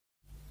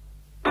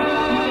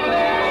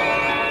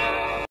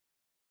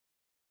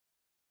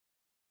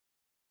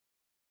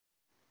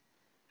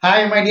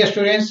Hi, my dear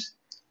students.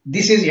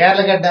 This is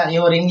Yarlagadda,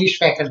 your English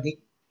faculty,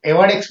 a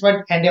word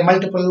expert and a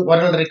multiple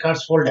world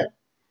records holder.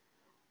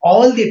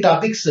 All the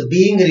topics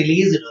being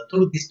released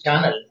through this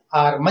channel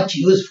are much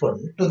useful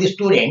to the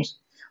students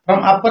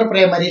from upper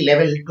primary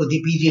level to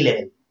the PG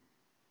level.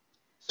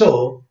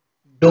 So,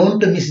 don't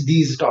miss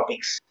these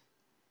topics.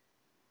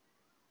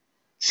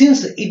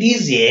 Since it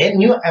is a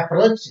new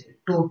approach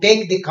to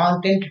take the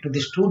content to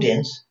the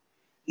students,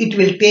 it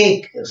will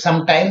take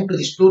some time to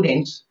the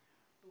students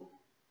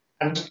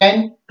to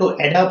understand, to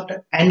adapt,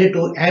 and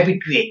to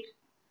habituate.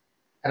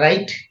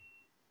 Right?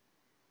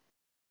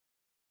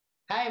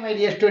 Hi, my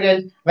dear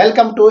students.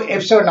 Welcome to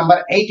episode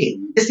number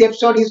 18. This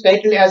episode is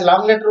titled as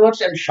long letter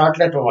words and short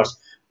letter words.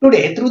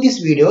 Today, through this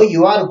video,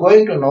 you are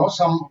going to know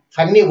some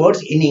funny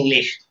words in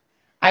English.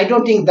 I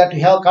don't think that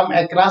you have come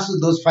across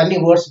those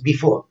funny words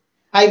before.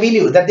 I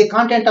believe that the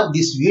content of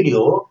this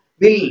video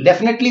will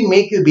definitely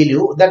make you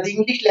believe that the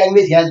English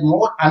language has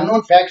more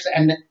unknown facts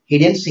and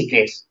hidden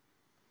secrets.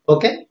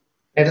 Okay,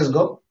 let us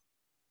go.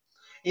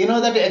 You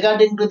know that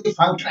according to the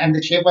function and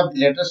the shape of the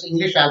letters,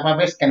 English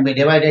alphabets can be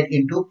divided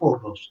into four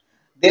groups.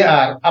 They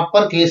are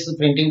uppercase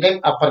printing type,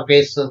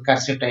 uppercase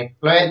cursive type,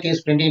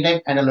 lowercase printing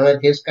type, and a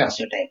lowercase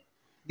cursive type.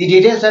 The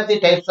details of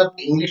the types of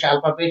the English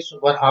alphabets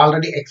were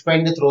already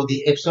explained through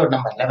the episode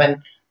number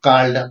 11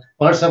 called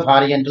Words of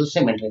Horizontal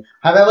Symmetry.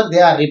 However,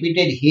 they are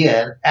repeated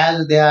here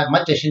as they are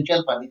much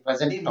essential for the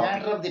present topic. The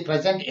matter of the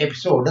present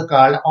episode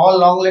called All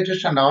Long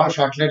Letters and All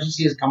Short Letters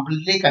is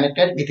completely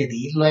connected with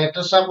the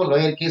letters of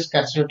lowercase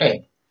cursive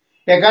type.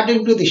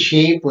 According to the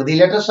shape, the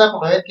letters of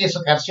lowercase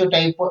cursive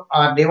type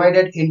are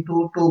divided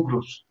into two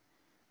groups.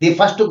 The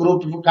first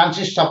group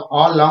consists of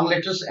all long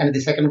letters and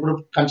the second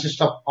group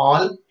consists of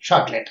all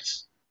short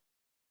letters.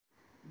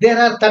 There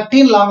are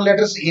 13 long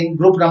letters in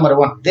group number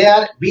 1. They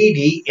are B,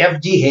 D, F,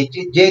 G,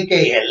 H, J,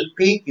 K, L,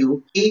 P,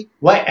 Q, T,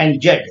 Y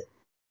and Z.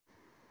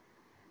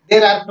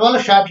 There are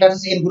 12 short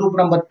letters in group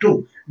number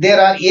 2.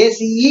 There are A,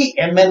 C, E,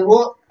 M, N,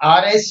 O,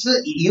 R, S,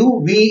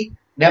 U, V,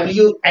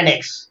 W and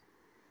X.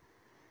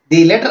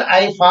 The letter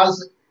I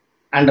falls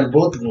under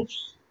both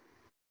groups.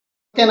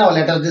 Okay, now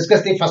let us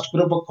discuss the first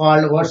group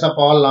called words of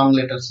all long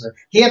letters.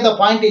 Here the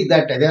point is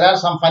that there are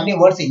some funny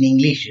words in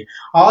English.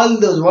 All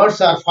those words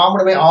are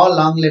formed by all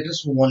long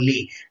letters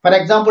only. For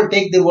example,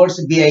 take the words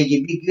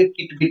BIG,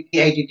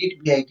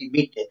 bit,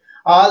 bit.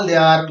 All they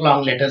are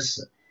long letters.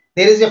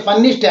 There is a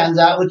funny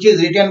stanza which is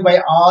written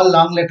by all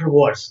long letter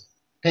words.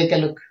 Take a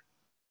look.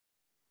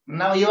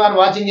 Now you are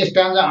watching a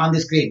stanza on the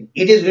screen.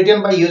 It is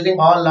written by using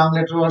all long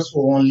letter words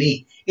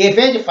only. A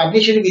page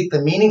furnished with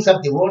the meanings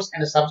of the words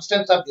and the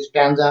substance of the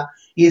stanza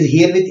is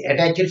herewith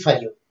attached for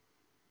you.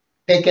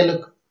 Take a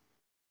look.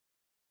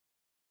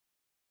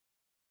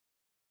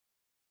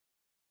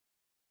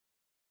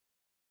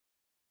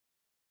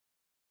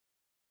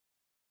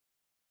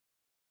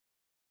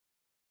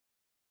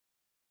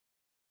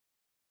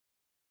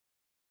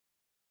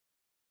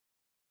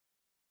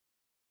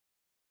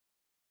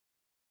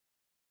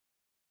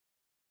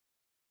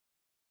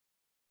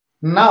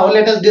 Now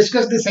let us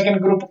discuss the second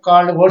group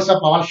called words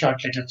of all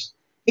short letters.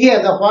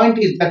 Here the point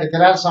is that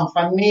there are some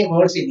funny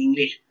words in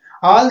English.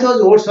 All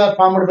those words are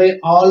formed by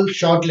all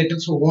short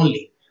letters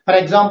only. For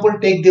example,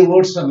 take the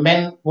words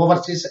men,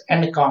 overseas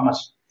and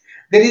commerce.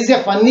 There is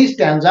a funny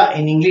stanza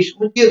in English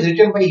which is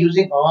written by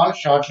using all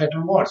short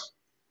letter words.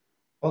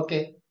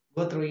 Okay,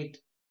 go through it.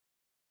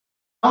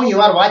 Now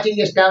you are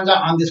watching a stanza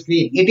on the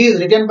screen. It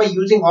is written by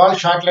using all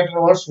short letter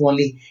words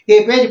only.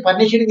 A page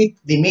furnished with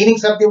the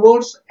meanings of the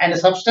words and the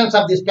substance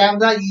of the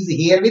stanza is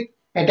herewith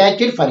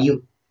attached for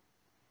you.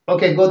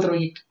 Okay, go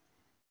through it.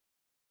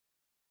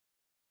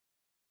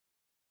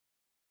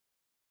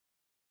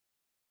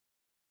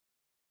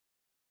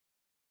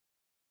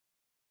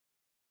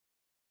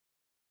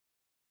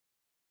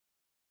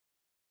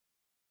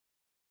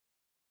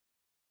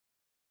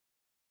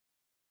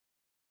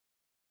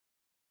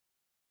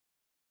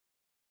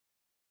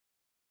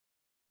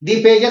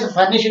 The pages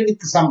furnished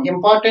with some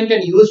important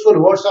and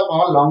useful words of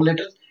all long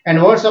letters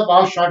and words of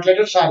all short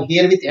letters are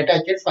herewith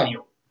attached for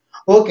you.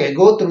 Okay,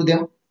 go through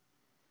them.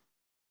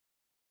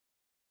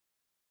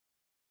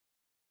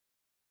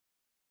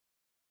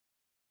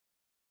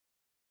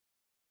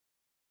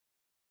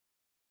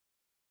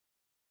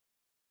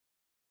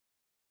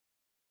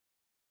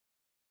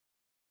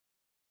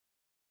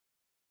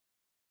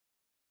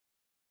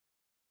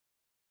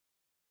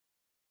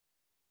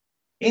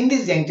 In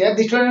this juncture,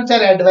 the students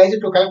are advised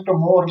to collect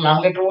more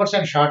long letter words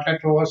and short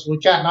letter words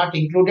which are not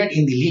included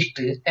in the list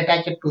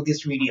attached to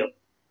this video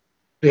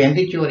to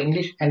enrich your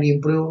English and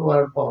improve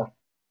your power.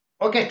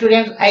 Okay,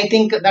 students, I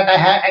think that I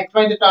have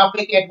explained the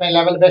topic at my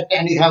level best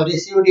and you have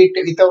received it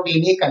without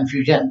any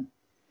confusion.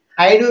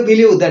 I do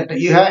believe that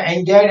you have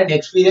enjoyed and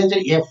experienced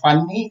a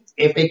funny,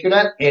 a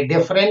peculiar, a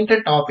different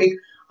topic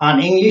on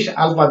English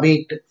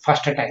alphabet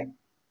first time.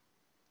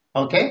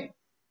 Okay,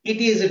 it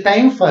is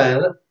time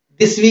for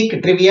this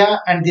week trivia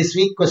and this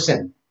week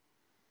question.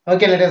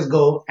 Okay, let us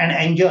go and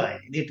enjoy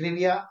the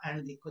trivia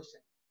and the question.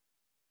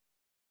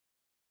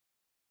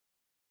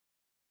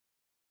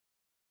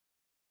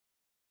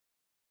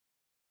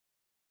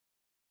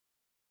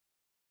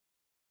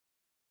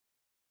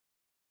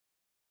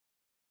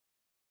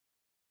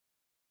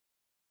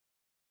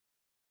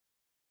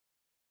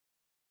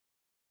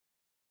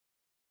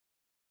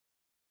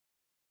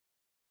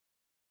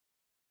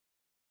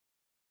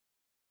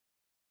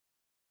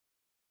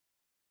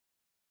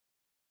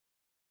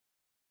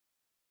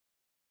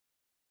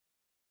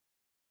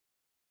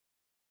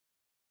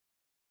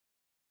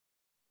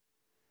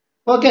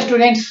 Okay,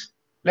 students,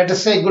 let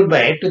us say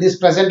goodbye to this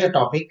present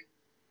topic.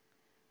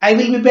 I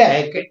will be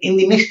back in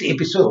the next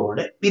episode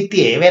with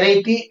a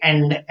variety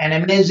and an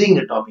amazing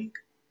topic.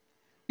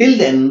 Till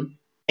then,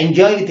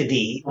 enjoy with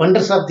the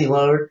wonders of the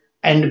word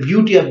and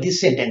beauty of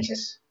these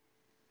sentences.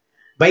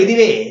 By the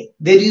way,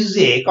 there is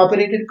a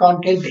copyrighted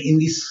content in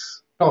this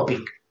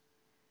topic.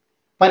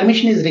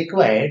 Permission is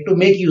required to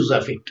make use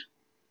of it.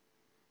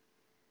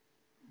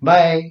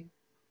 Bye.